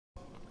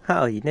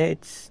Howdy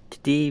nerds,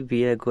 today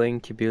we are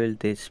going to build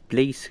this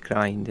blaze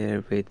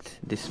grinder with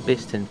this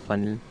piston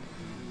funnel.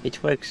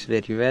 It works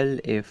very well.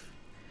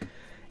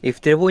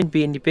 If there won't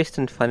be any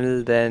piston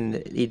funnel,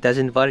 then it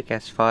doesn't work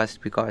as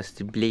fast because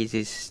the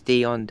blazes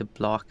stay on the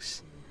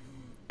blocks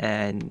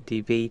and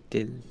they wait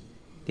till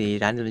they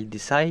randomly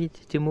decide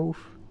to move.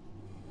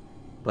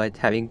 But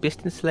having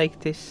pistons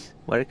like this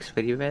works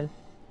very well.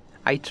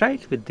 I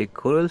tried with the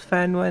coral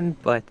fan one,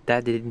 but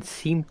that didn't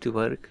seem to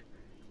work.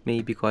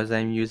 Maybe because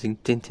I'm using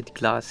tinted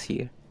glass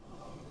here.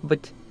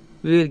 But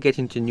we will get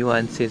into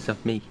nuances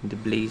of making the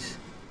blaze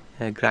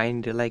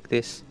grinder like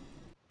this.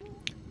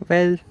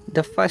 Well,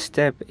 the first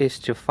step is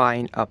to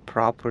find a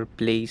proper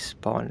blaze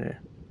spawner.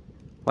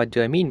 What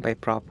do I mean by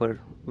proper?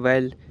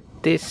 Well,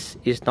 this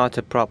is not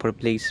a proper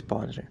blaze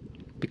spawner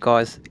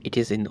because it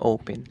is in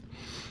open.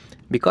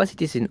 Because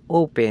it is in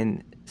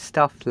open,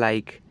 stuff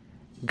like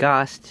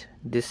Ghast,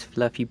 this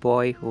fluffy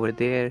boy over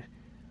there,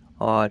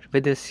 or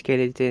wither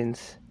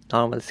skeletons,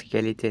 normal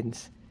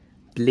skeletons,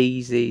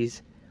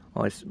 blazes,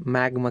 or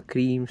magma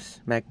creams,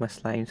 magma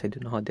slimes, I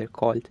don't know how they're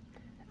called.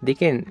 They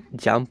can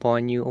jump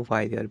on you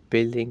while you're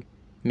building,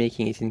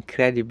 making it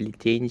incredibly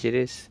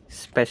dangerous,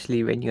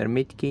 especially when you're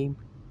mid-game.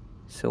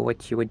 So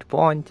what you would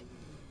want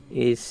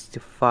is to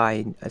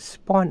find a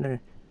spawner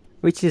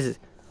which is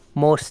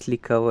mostly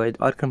covered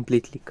or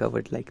completely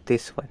covered like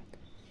this one.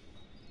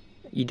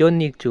 You don't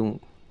need to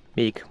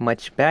make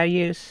much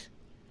barriers,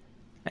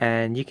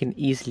 and you can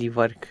easily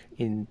work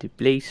in the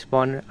blaze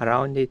spawner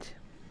around it.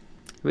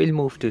 We'll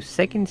move to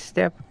second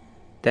step,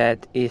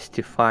 that is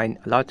to find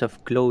a lot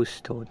of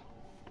glowstone,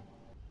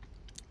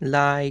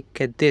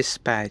 like this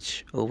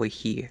patch over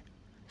here.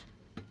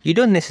 You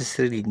don't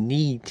necessarily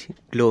need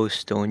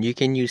glowstone, you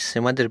can use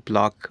some other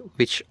block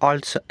which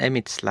also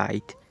emits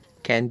light,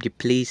 can be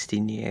placed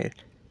in air,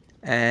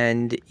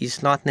 and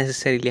is not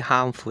necessarily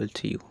harmful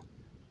to you,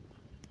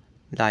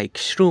 like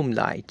shroom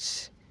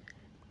lights,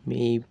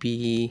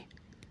 maybe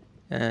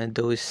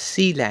those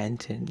sea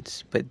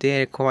lanterns, but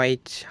they're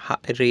quite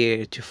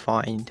rare to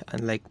find,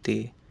 unlike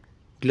the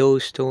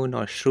glowstone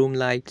or shroom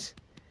lights.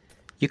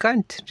 You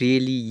can't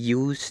really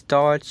use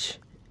torch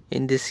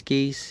in this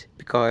case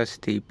because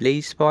the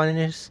blaze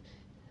spawners,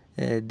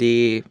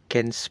 they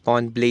can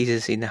spawn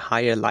blazes in a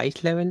higher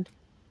light level,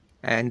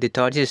 and the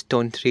torches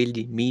don't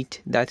really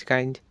meet that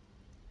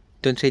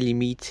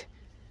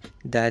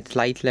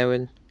light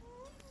level.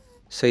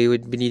 So you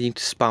would be needing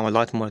to spam a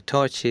lot more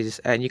torches,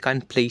 and you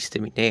can't place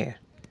them in air.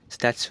 So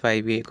that's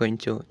why we're going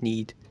to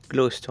need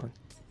glowstone.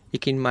 You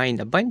can mine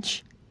a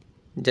bunch,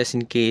 just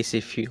in case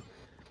if you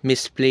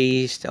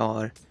misplaced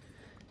or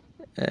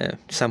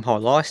somehow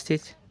lost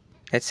it.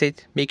 That's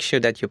it. Make sure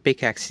that your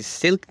pickaxe is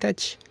silk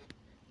touch,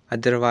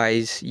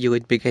 otherwise you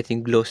would be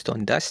getting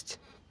glowstone dust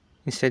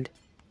instead.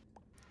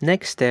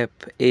 Next step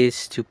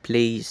is to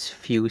place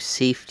few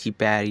safety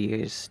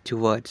barriers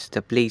towards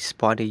the blaze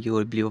spawner you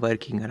will be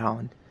working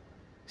around.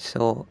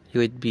 So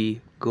you would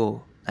be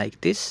go like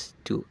this,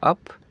 2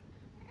 up,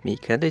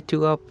 make another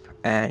 2 up,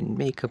 and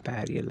make a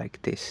barrier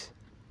like this.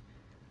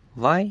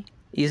 Why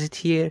is it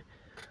here?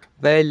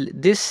 Well,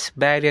 this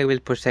barrier will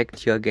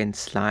protect you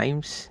against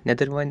slimes,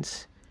 nether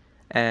ones,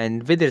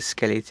 and wither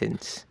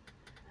skeletons.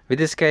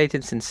 Wither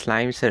skeletons and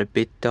slimes are a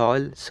bit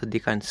tall, so they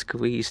can't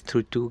squeeze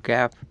through 2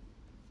 gap,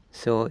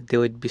 so they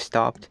would be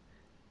stopped.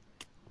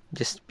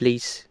 Just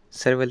place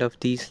several of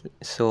these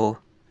so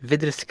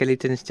wither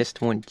skeletons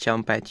just won't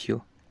jump at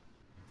you.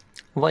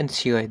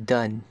 Once you are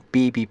done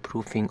baby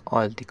proofing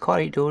all the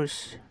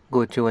corridors,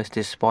 go towards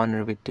the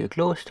spawner with the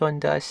glowstone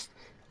dust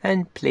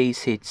and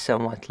place it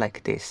somewhat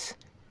like this.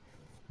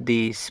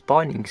 The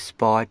spawning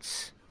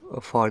spots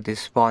for the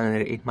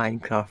spawner in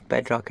Minecraft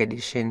Bedrock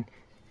Edition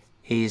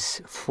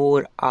is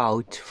 4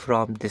 out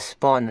from the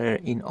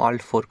spawner in all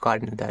 4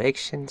 cardinal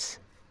directions.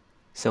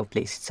 So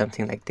place it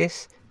something like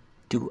this,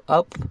 2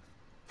 up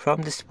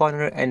from the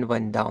spawner and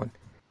 1 down.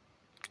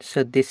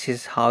 So this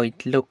is how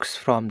it looks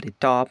from the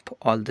top,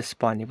 all the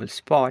spawnable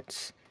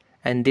spots,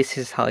 and this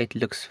is how it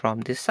looks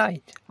from the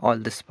side, all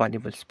the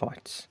spawnable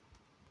spots.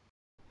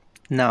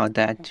 Now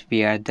that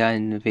we are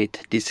done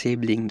with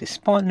disabling the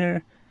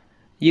spawner,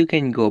 you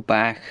can go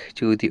back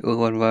to the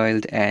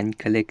overworld and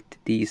collect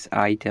these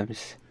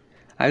items.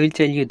 I will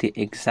tell you the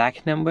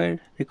exact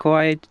number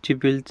required to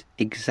build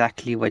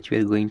exactly what we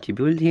are going to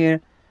build here.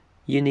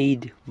 You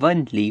need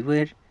 1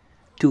 lever,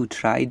 2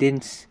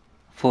 tridents,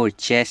 4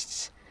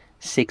 chests,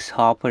 6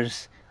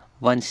 hoppers,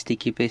 1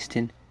 sticky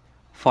piston,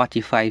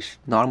 45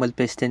 normal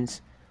pistons,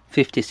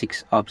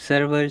 56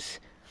 observers,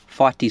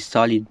 40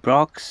 solid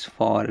blocks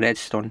for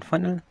redstone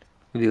funnel.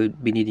 We will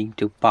be needing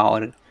to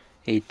power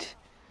the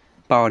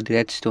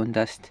redstone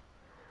dust,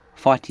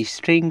 40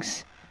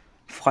 strings,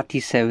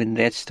 47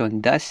 redstone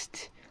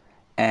dust,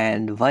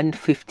 and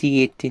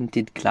 158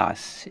 tinted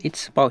glass.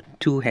 It's about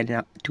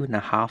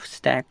 2.5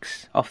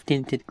 stacks of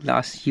tinted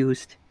glass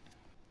used.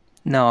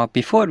 Now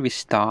before we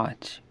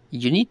start,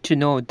 you need to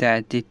know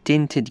that the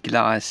tinted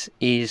glass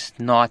is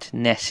not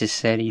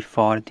necessary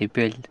for the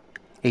build.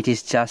 It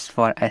is just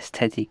for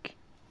aesthetic.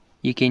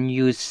 You can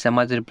use some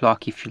other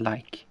block if you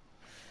like.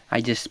 I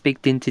just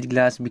picked tinted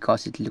glass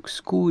because it looks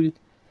cool,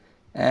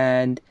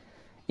 and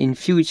in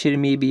future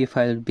maybe if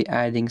I'll be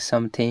adding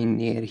something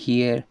near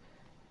here,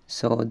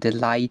 so the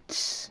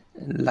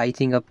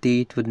lighting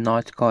update would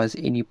not cause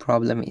any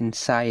problem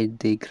inside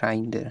the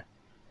grinder.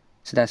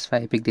 So that's why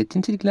I picked the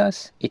tinted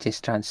glass. It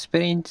is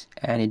transparent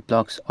and it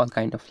blocks all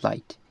kind of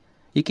light.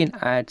 You can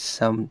add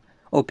some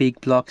opaque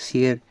blocks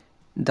here.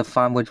 The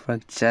farm would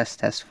work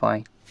just as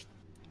fine.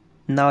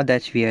 Now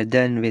that we are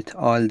done with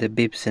all the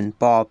bits and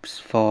bobs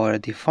for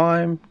the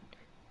farm,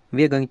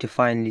 we are going to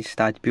finally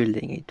start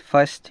building it.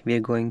 First, we are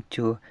going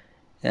to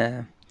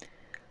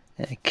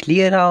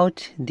clear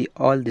out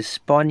all the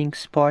spawning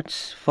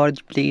spots for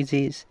the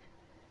blazes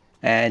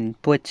and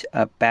put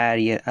a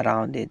barrier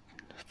around it.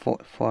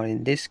 For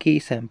in this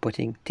case, I'm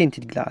putting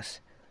tinted glass.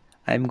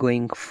 I'm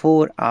going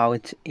 4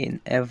 out in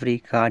every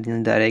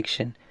cardinal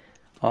direction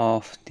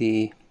of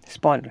the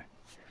spawner,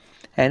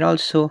 and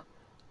also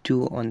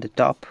 2 on the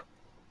top.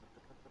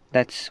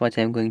 That's what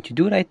I'm going to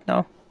do right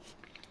now.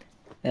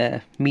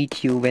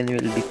 Meet you when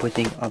we'll be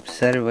putting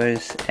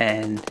observers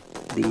and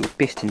the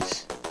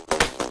pistons.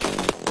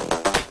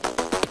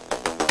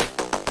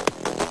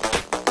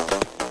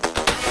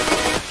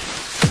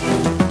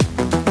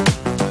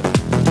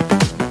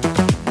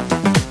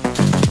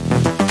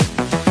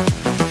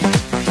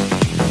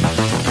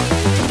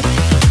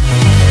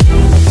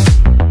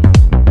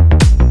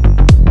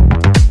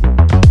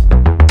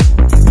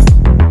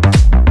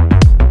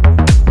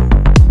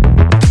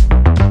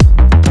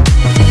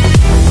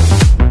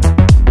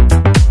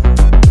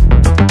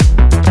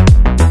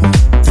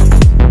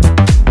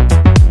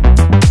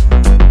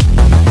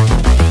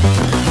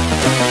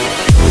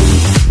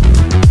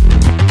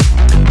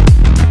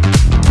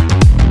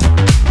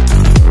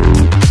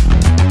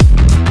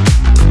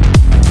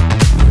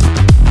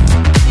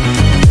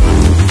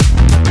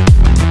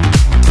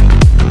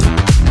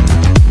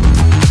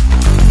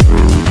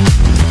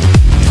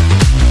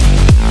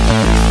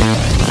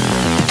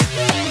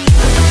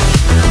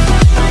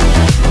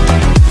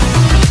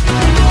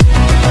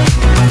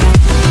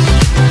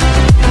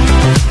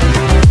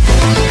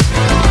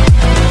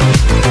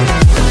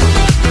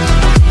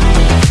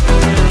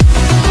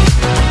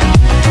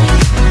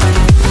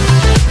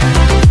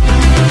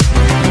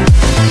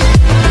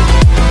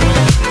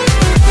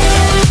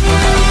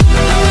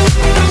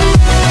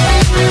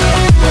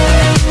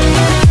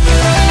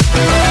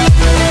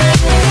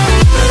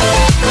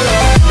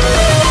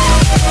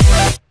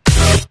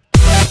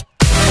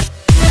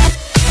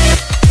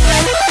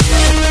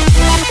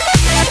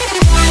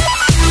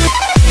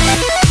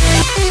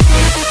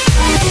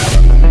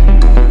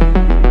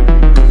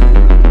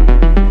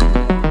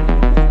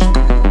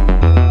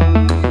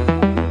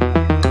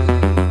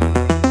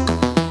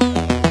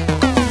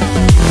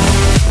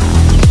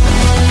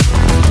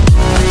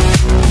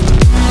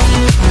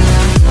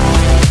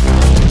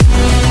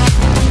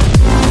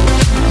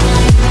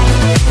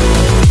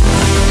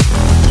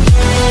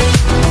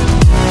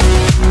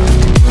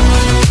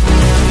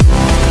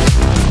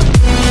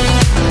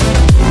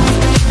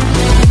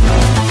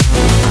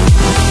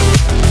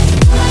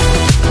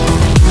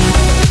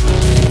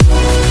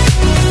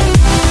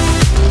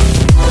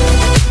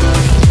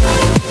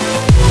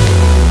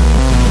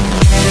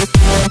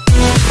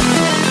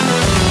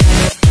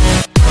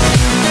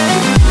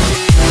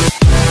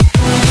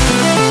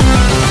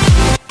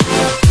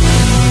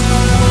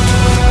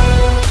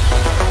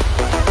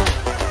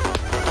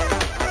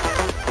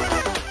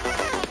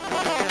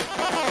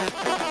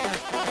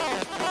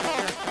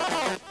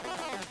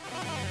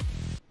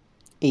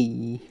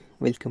 Hey,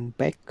 welcome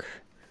back.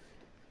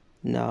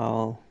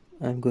 Now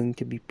I'm going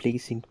to be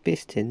placing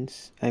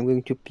pistons. I'm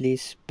going to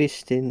place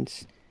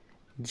pistons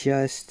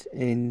just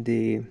in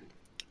the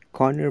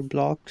corner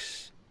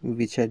blocks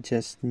which are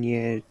just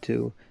near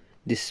to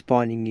the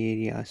spawning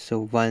area.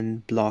 So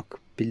 1 block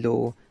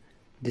below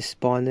the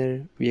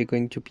spawner, we are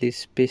going to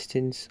place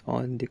pistons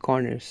on the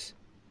corners.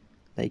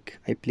 Like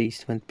I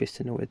placed 1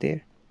 piston over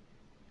there.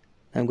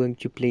 I'm going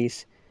to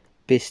place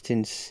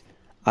pistons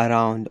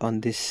around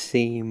on this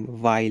same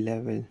Y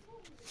level.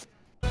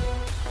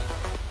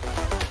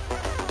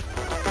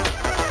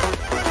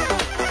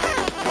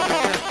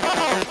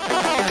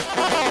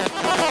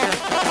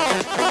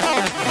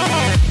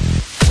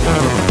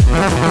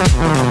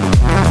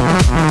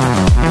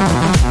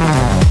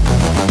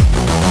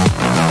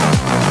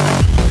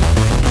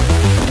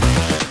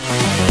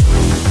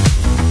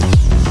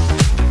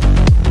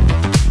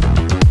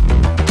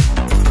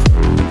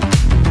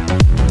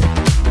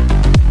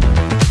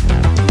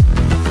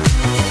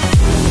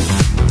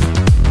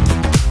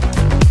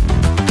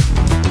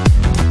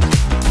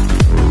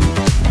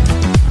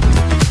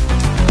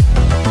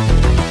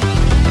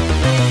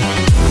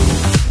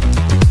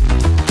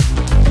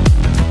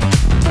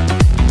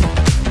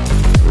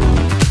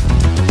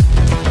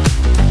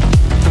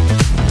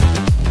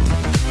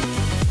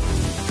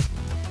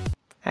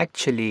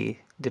 Actually,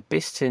 the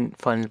piston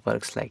funnel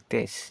works like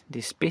this.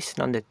 This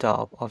piston on the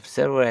top,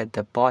 observer at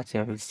the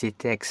bottom, which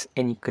detects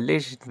any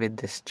collision with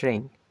the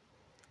string.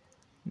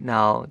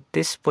 Now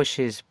this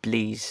pushes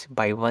Blaze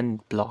by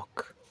 1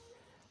 block.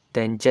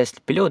 Then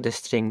just below the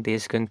string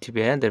there's going to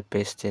be another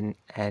piston,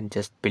 and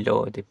just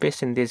below the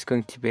piston there's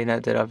going to be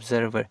another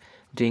observer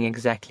doing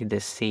exactly the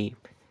same,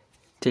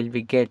 till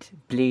we get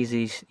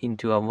blazes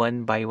into a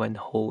 1 by 1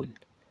 hole.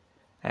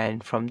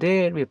 And from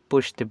there we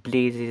push the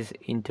blazes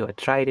into a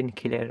Trident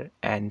killer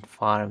and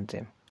farm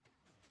them.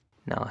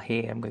 Now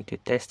here I'm going to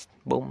test.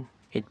 Boom,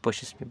 it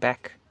pushes me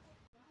back.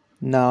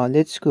 Now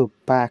let's go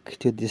back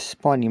to the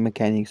spawning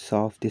mechanics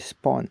of the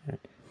spawner.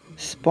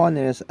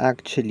 Spawners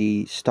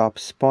actually stop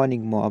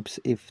spawning mobs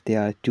if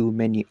there are too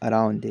many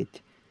around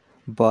it.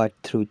 But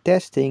through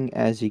testing,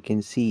 as you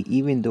can see,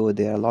 even though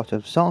there are a lot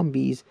of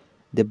zombies,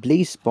 the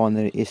blaze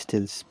spawner is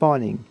still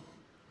spawning.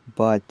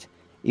 But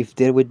if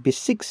there would be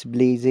 6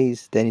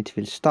 blazes, then it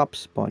will stop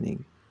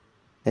spawning.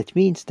 That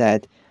means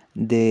that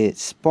the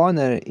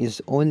spawner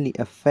is only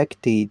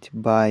affected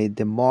by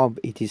the mob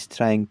it is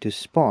trying to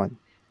spawn.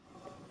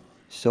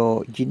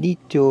 So you need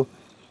to,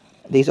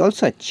 there's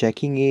also a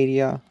checking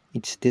area.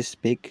 It's this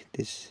big,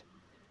 this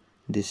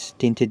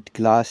tinted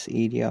glass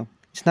area.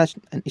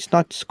 It's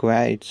not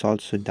square, it's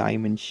also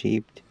diamond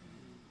shaped.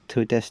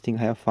 Through testing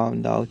I have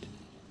found out.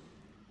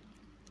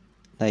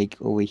 Like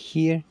over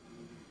here,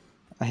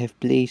 I have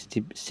placed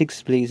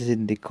 6 blazes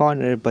in the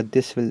corner, but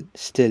this will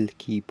still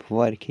keep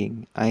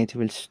working and it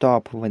will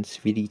stop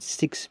once we reach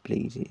 6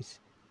 blazes.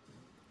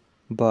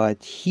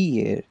 But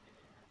here,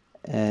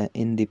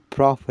 in the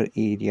proper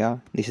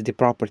area, this is the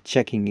proper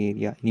checking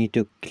area, you need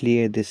to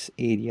clear this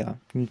area.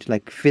 You need to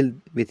like fill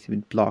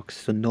with blocks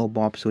so no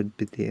mobs would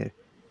be there.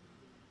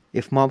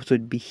 If mobs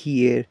would be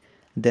here,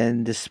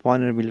 then the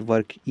spawner will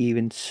work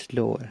even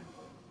slower.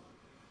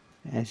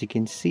 As you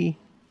can see,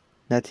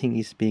 nothing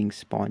is being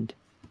spawned.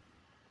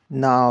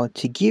 Now,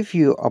 to give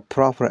you a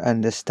proper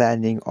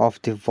understanding of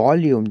the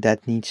volume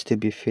that needs to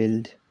be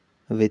filled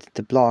with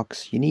the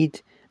blocks, you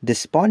need the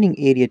spawning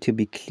area to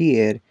be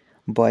clear,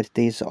 but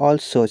there's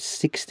also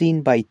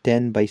 16 by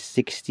 10 by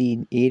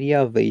 16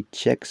 area where it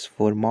checks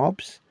for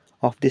mobs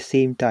of the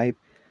same type.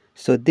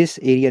 So this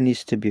area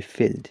needs to be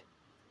filled.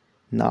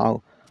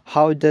 Now,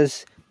 how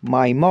does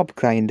my mob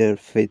grinder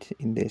fit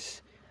in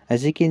this?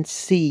 As you can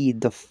see,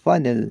 the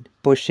funnel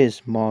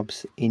pushes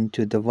mobs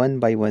into the 1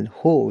 by 1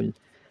 hole,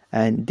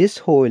 and this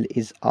hole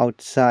is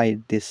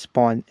outside the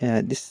spawn.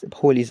 This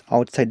hole is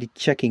outside the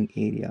checking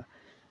area,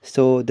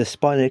 so the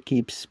spawner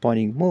keeps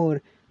spawning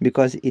more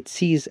because it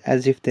sees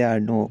as if there are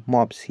no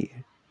mobs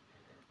here.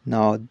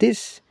 Now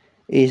this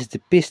is the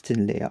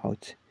piston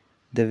layout,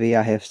 the way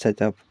I have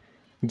set up.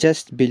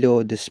 Just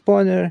below the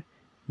spawner,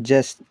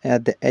 just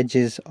at the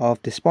edges of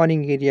the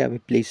spawning area, we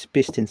place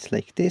pistons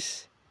like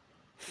this,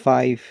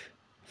 5,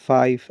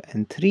 5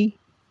 and 3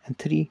 and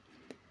 3.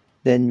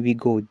 Then we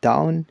go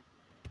down,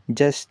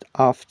 just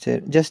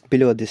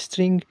below the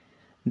string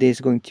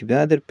there's going to be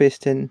another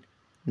piston.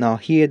 Now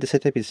here the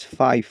setup is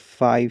 5,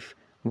 5,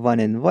 1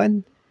 and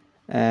 1,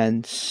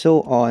 and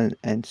so on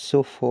and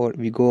so forth.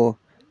 We go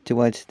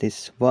towards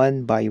this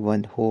 1 by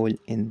 1 hole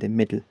in the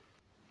middle.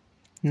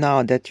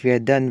 Now that we are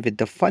done with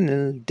the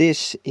funnel,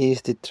 this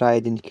is the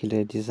Trident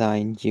killer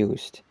design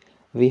used.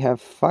 We have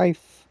 5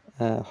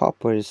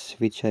 hoppers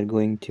which are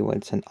going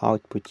towards an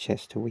output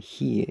chest over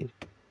here,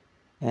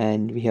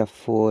 and we have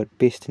 4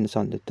 pistons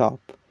on the top.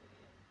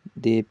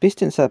 The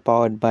pistons are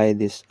powered by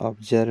this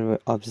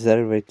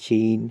observer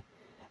chain,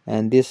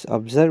 and this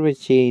observer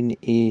chain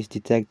is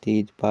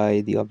detected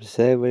by the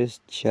observers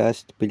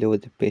just below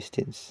the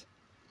pistons.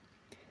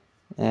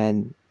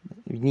 And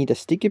we need a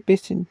sticky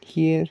piston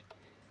here.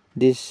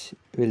 This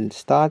will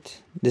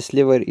start. This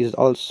lever is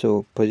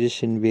also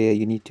positioned where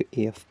you need to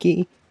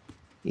AFK.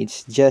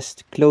 It's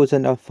just close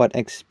enough for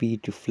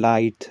XP to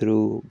fly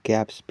through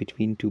gaps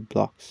between 2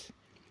 blocks.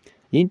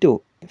 You need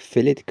to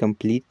fill it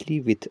completely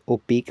with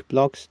opaque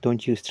blocks.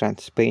 Don't use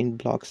transparent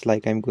blocks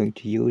like I'm going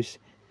to use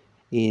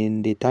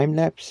in the time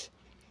lapse.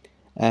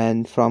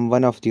 And from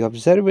one of the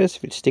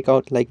observers will stick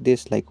out like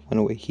this, like one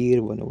over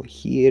here, one over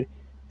here,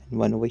 and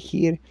one over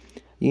here.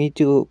 You need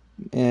to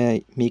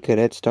make a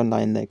redstone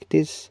line like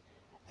this,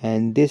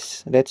 and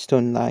this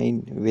redstone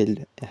line will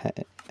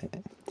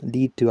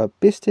lead to a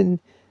piston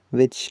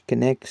which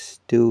connects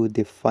to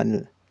the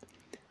funnel.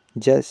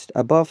 Just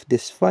above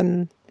this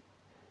funnel,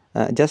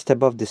 just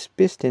above this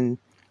piston,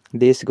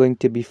 there's going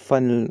to be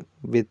funnel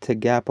with a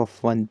gap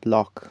of 1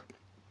 block.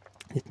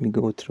 Let me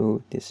go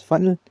through this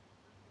funnel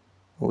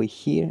over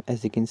here,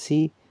 as you can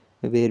see,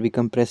 where we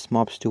compress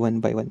mobs to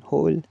 1 by 1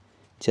 hole.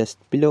 Just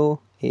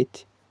below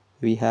it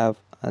we have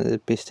another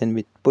piston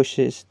which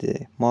pushes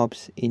the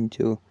mobs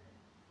into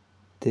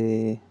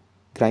the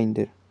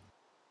grinder.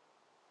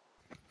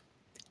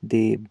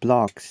 The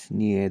blocks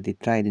near the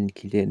Trident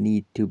killer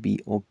need to be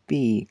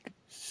opaque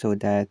so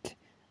that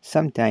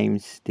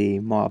sometimes the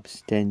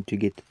mobs tend to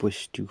get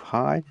pushed too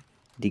hard,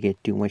 they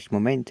get too much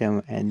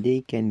momentum, and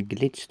they can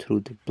glitch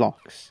through the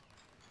blocks.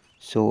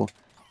 So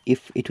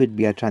if it would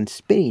be a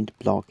transparent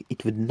block,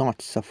 it would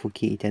not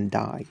suffocate and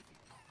die,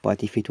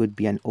 but if it would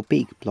be an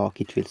opaque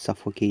block, it will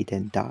suffocate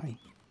and die.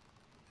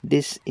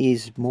 This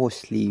is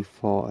mostly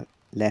for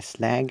less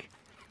lag.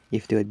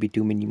 If there would be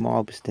too many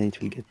mobs, then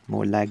it will get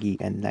more laggy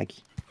and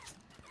laggy.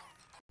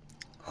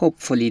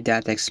 Hopefully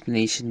that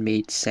explanation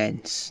made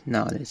sense.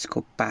 Now let's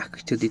go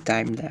back to the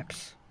time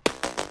lapse.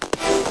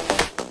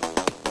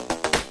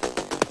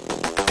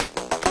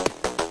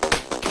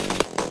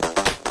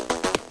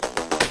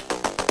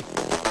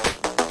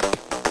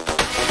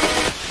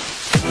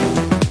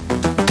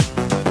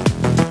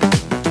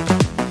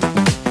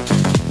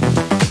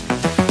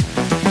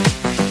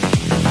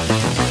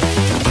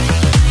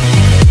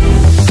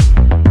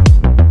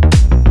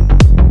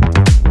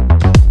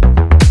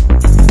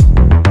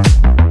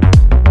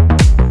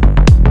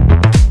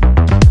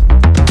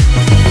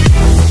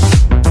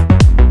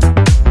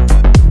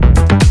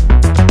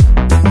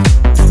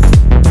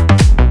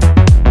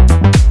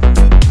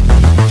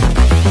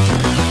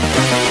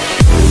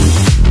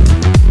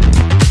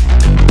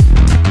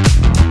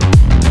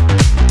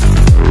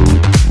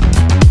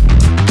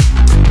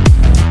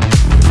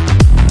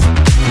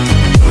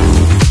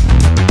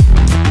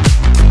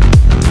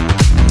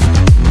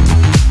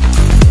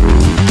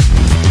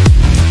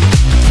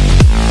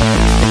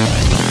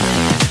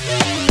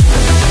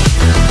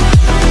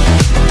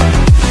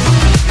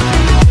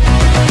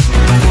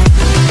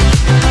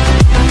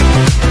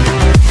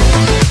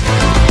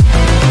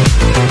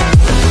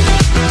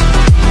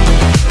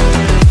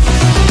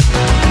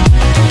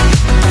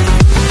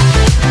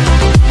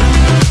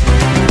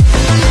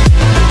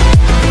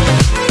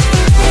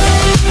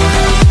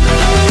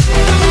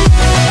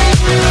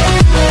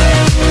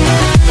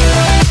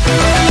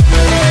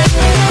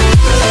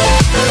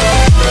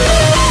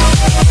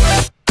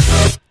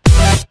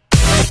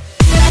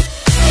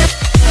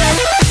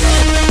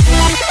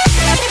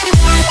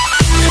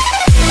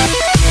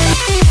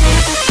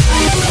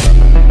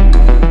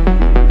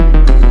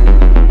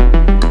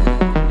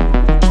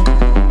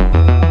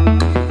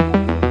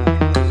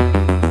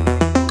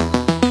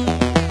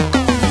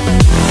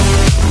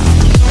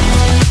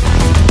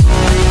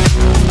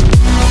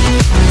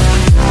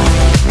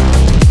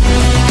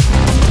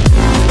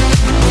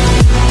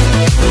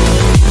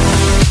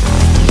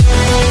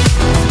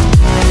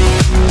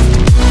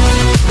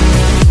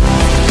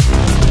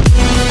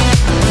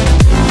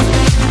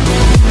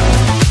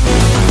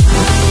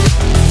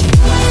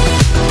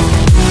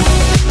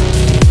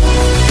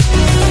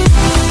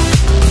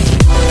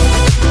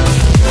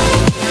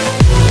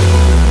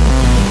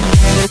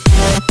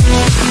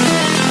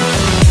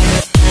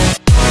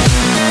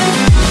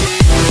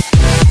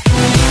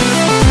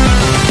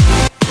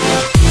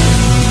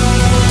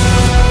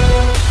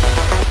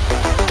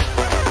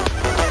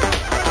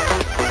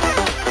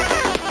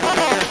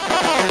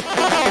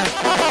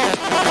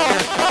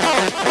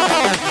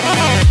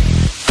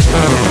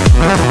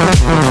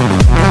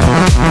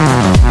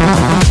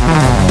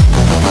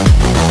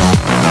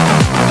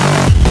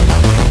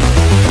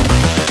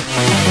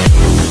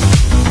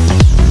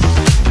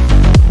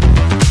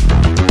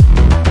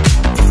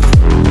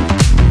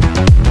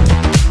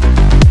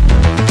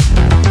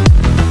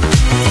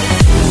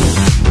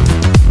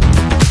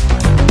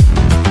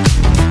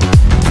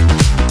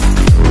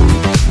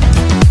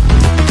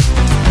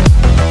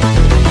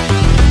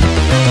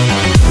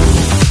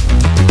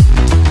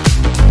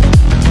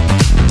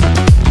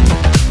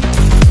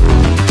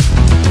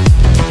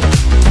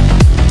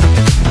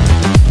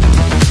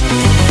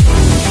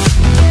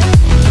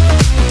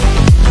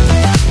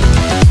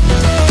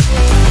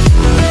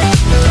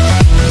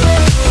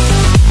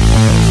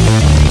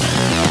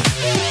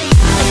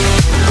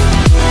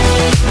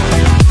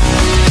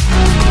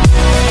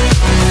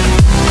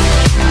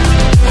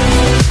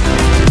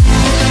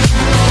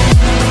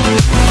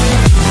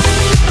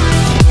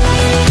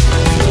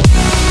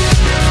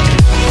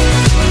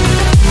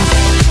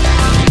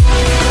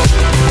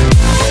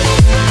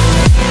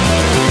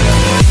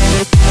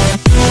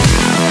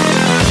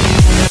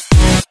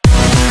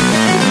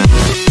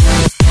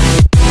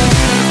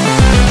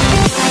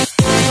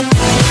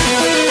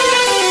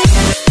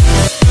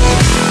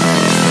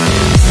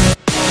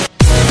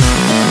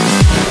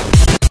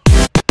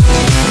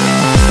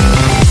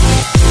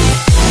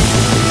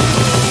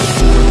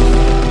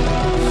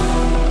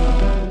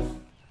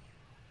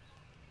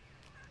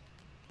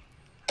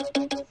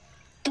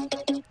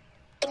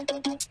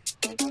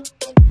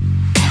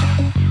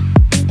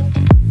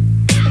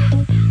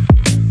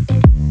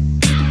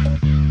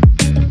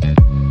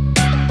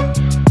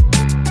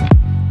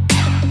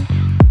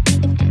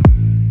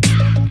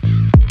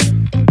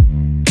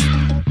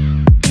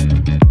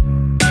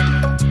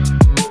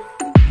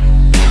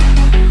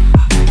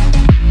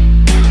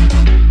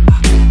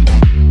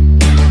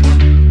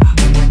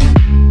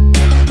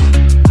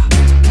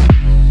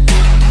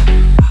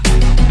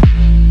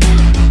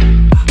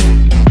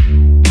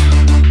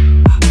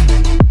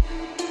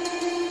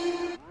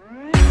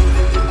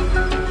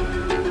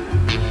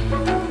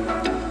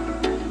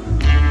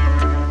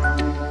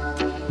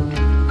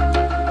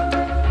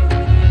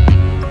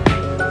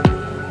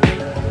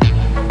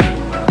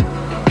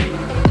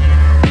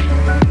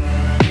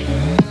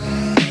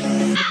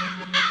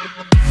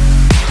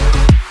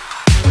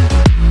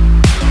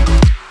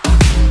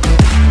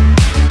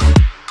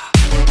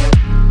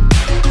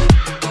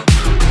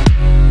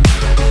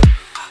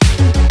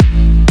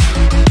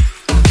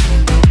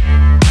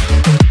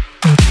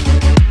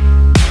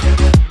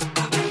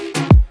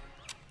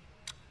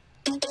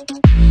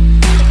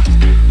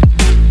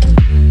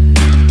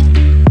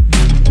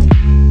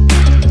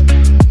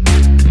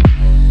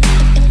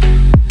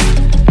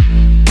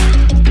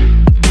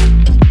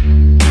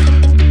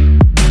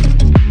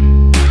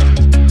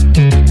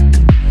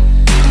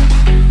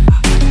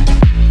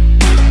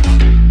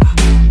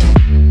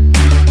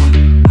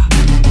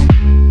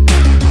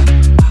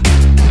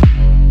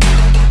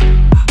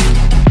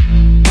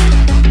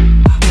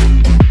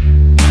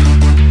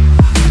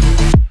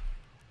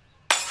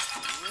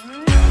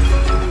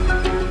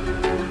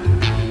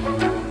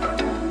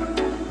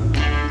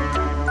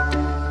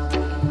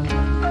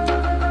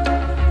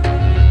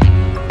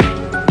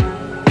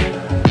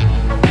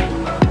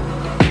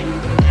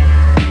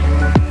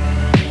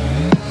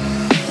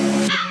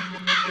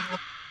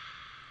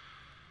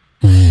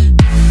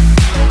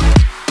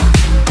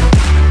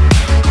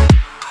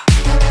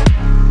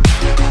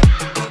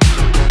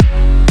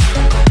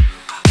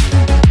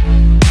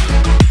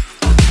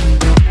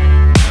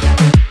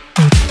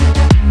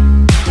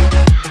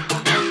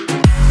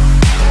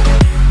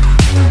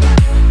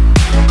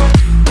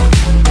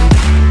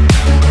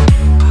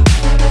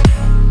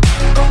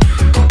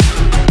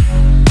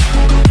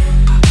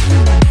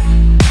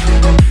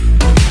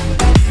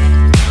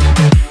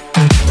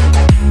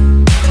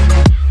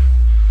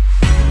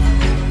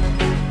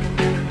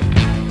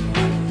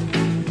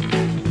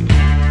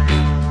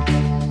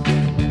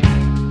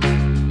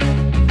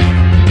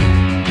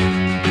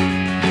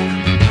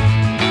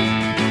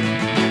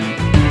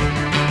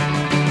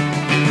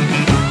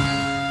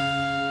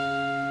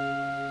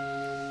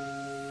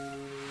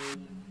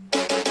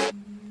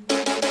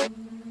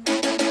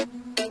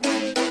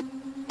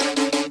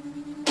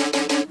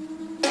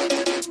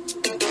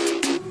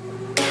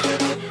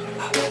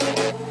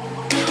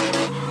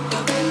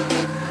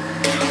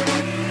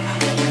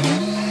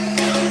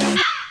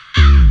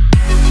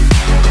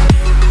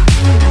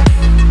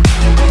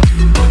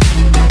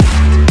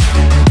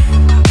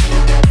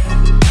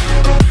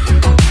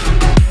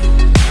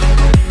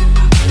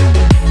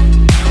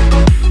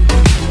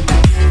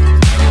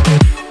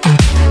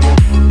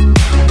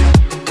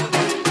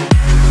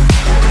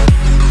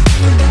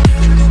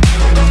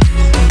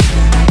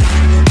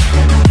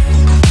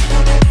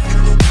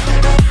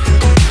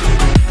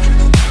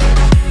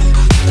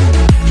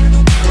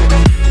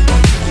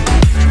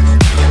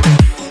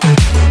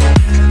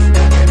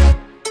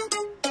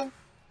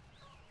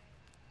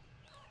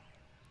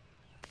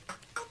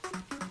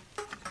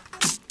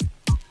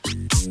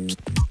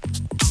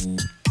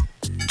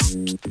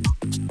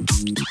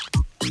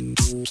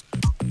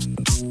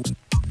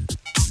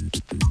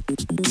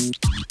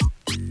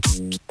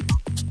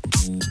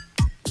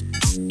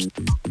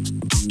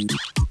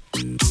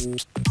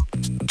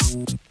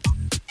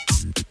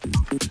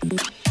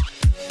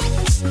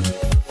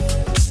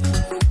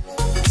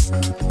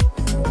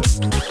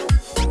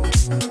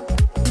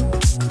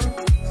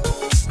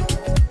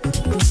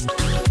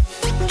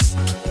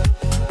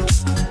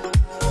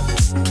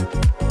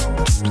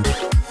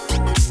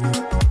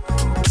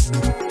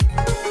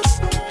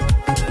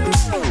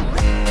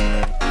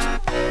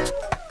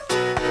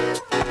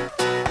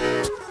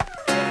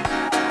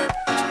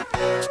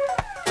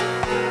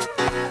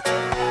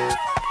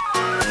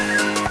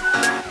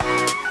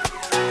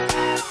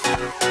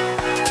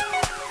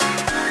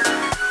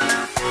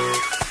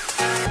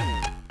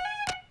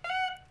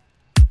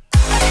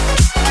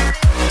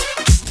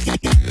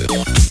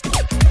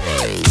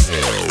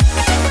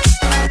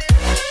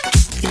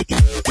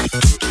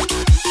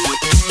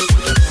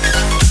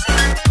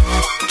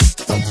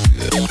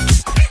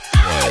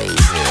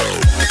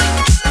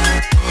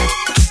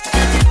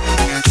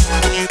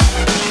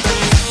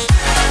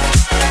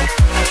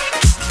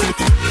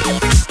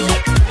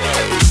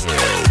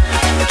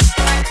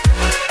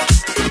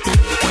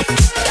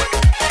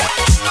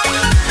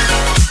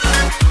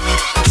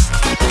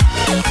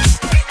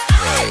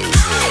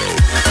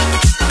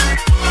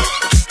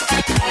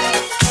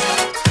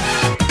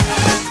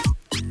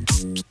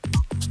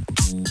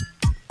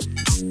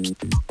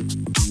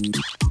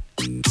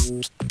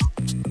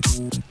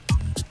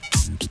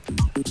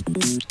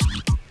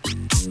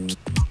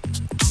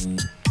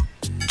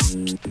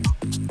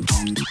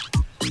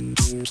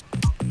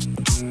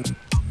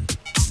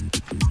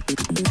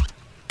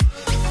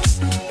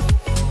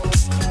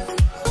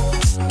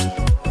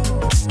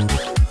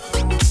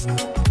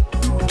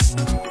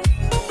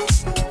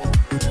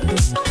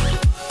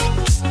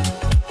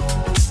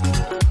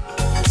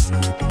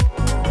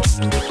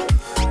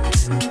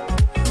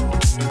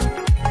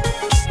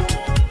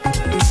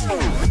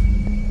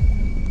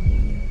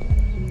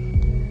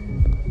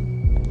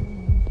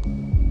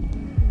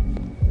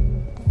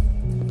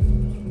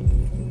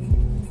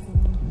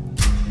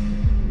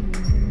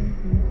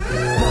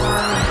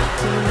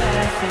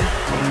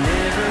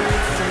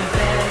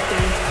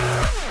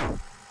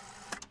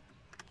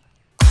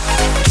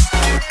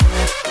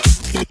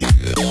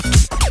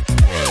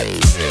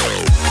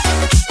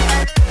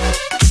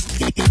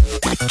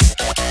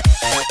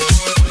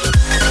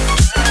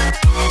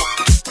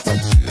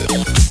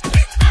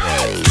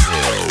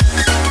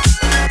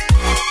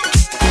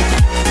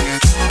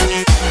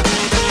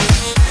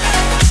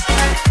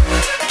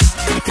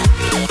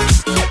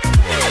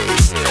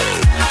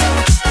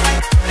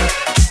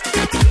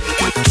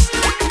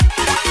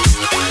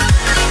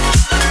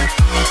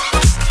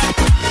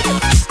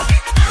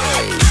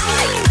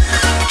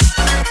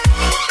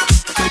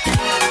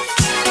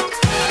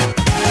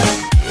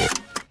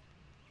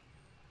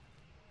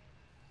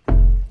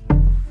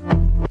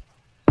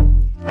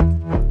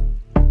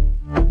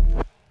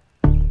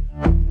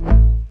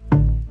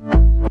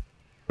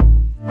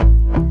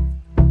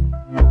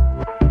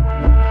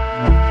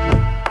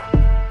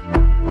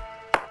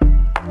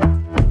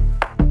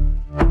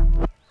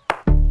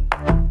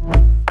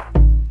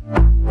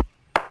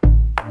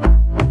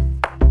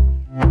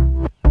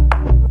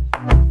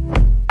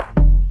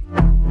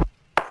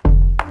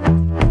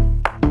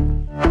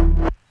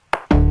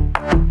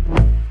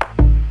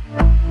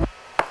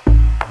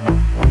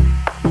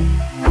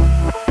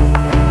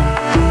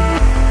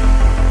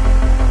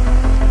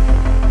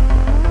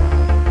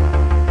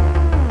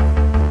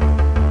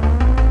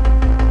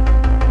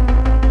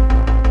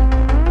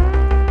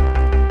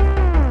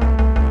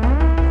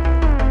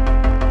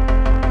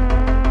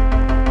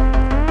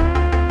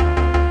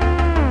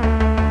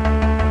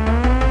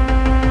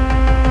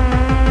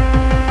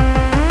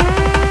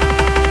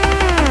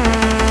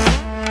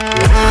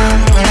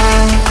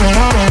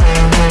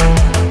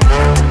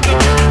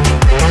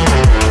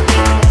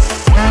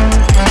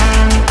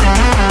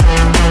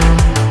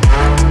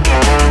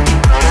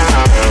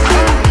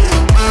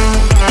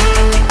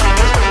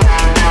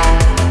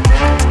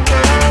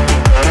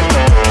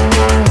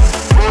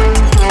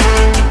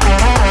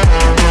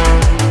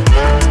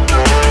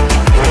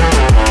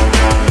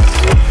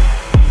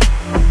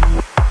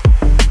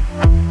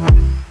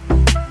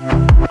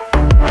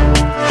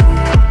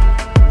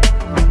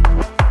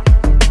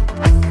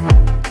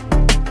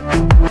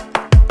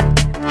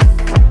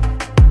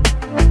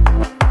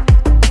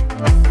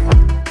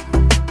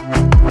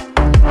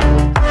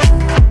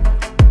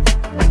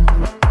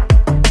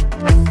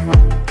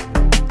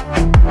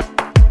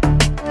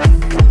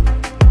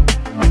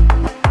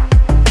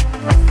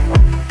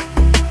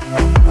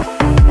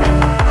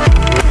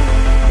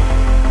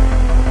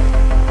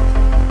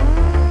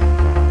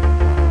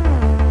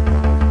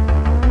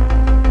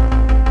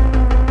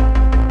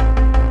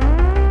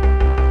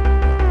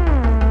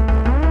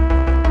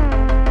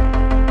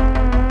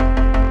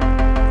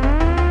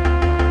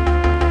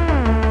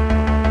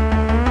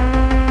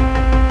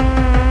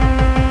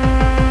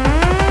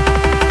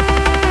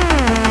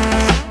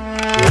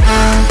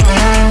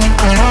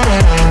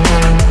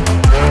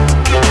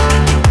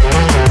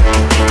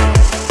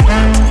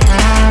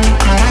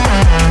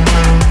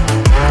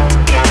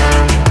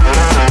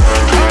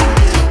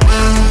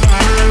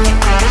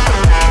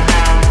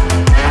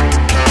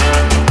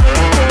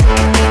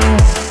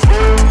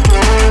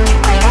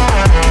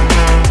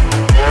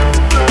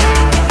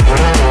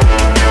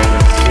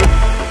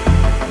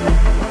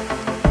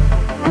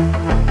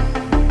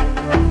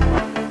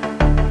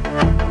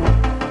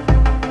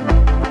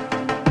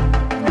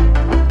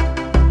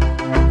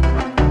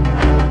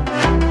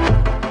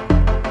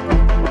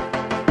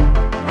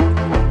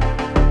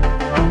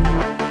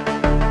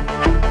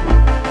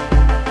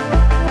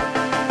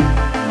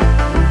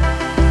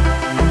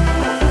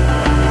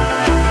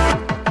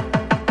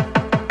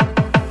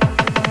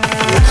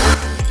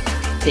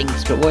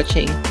 Thanks for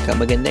watching.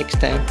 Come again next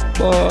time.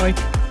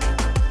 Bye.